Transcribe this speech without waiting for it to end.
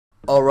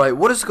Alright,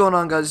 what is going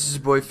on, guys? This is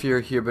your boy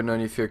Fear here, but no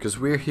need fear, because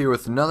we're here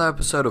with another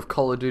episode of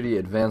Call of Duty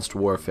Advanced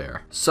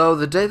Warfare. So,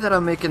 the day that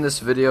I'm making this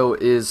video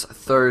is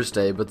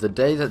Thursday, but the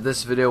day that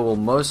this video will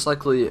most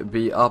likely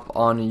be up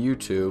on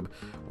YouTube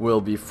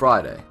will be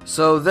Friday.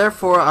 So,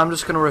 therefore, I'm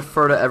just going to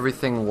refer to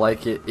everything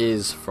like it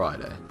is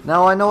Friday.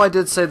 Now, I know I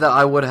did say that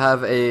I would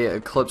have a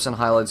clips and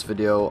highlights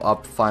video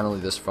up finally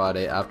this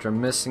Friday after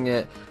missing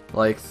it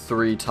like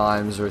 3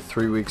 times or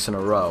 3 weeks in a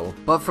row.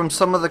 But from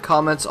some of the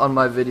comments on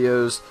my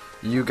videos,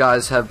 you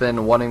guys have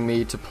been wanting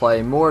me to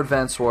play more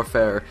Advanced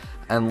Warfare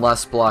and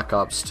less Black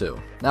Ops 2.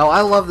 Now,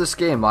 I love this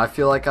game. I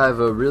feel like I have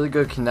a really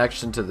good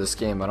connection to this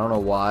game. I don't know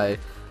why.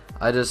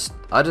 I just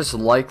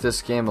like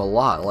this game a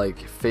lot. Like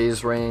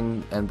Phase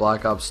Rain and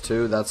Black Ops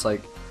 2, that's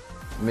like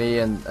me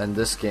and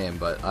this game,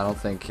 but I don't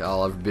think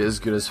I'll ever be as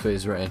good as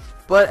Phase Rain.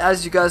 But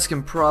as you guys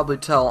can probably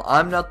tell,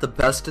 I'm not the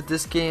best at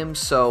this game,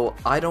 so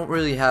I don't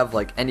really have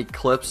like any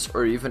clips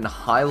or even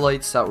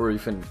highlights that were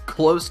even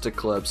close to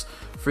clips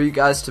for you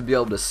guys to be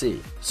able to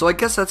see. So I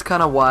guess that's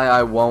kind of why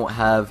I won't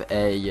have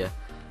a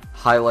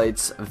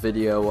highlights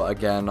video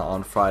again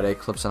on Friday,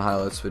 clips and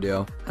highlights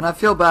video. And I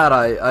feel bad,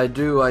 I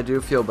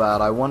do feel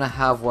bad. I want to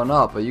have one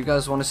up, but you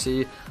guys want to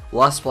see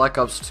less Black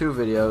Ops 2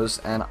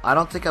 videos, and I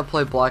don't think I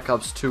played Black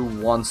Ops 2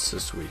 once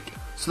this week.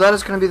 So that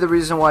is going to be the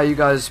reason why you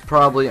guys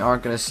probably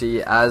aren't going to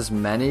see as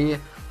many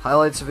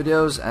highlights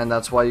videos, and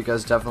that's why you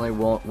guys definitely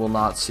will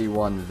not see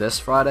one this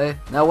Friday.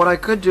 Now, what I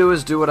could do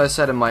is do what I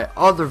said in my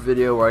other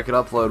video, where I could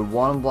upload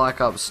one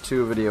Black Ops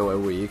 2 video a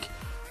week,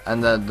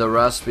 and then the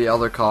rest be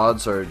other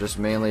CODs or just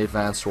mainly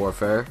Advanced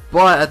Warfare.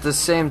 But at the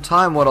same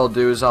time, what I'll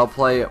do is I'll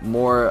play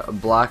more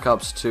Black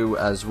Ops 2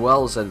 as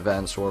well as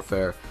Advanced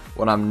Warfare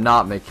when I'm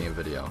not making a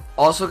video.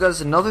 Also, guys,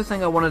 another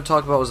thing I wanted to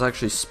talk about was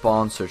actually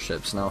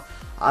sponsorships. Now,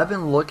 I've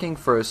been looking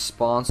for a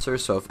sponsor,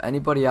 so if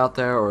anybody out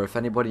there or if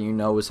anybody you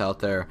know is out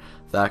there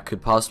that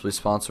could possibly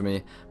sponsor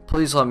me,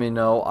 please let me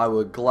know. I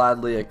would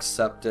gladly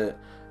accept it.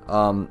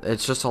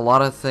 It's just a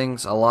lot of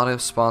things, a lot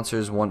of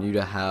sponsors want you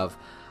to have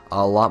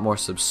a lot more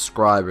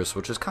subscribers,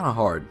 which is kind of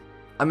hard.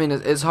 I mean,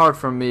 it's hard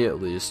for me at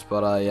least,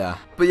 but yeah.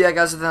 But yeah,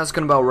 guys, I think that's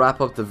going to about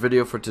wrap up the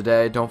video for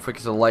today. Don't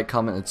forget to like,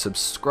 comment, and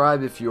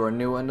subscribe if you are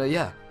new, and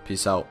yeah,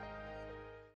 peace out.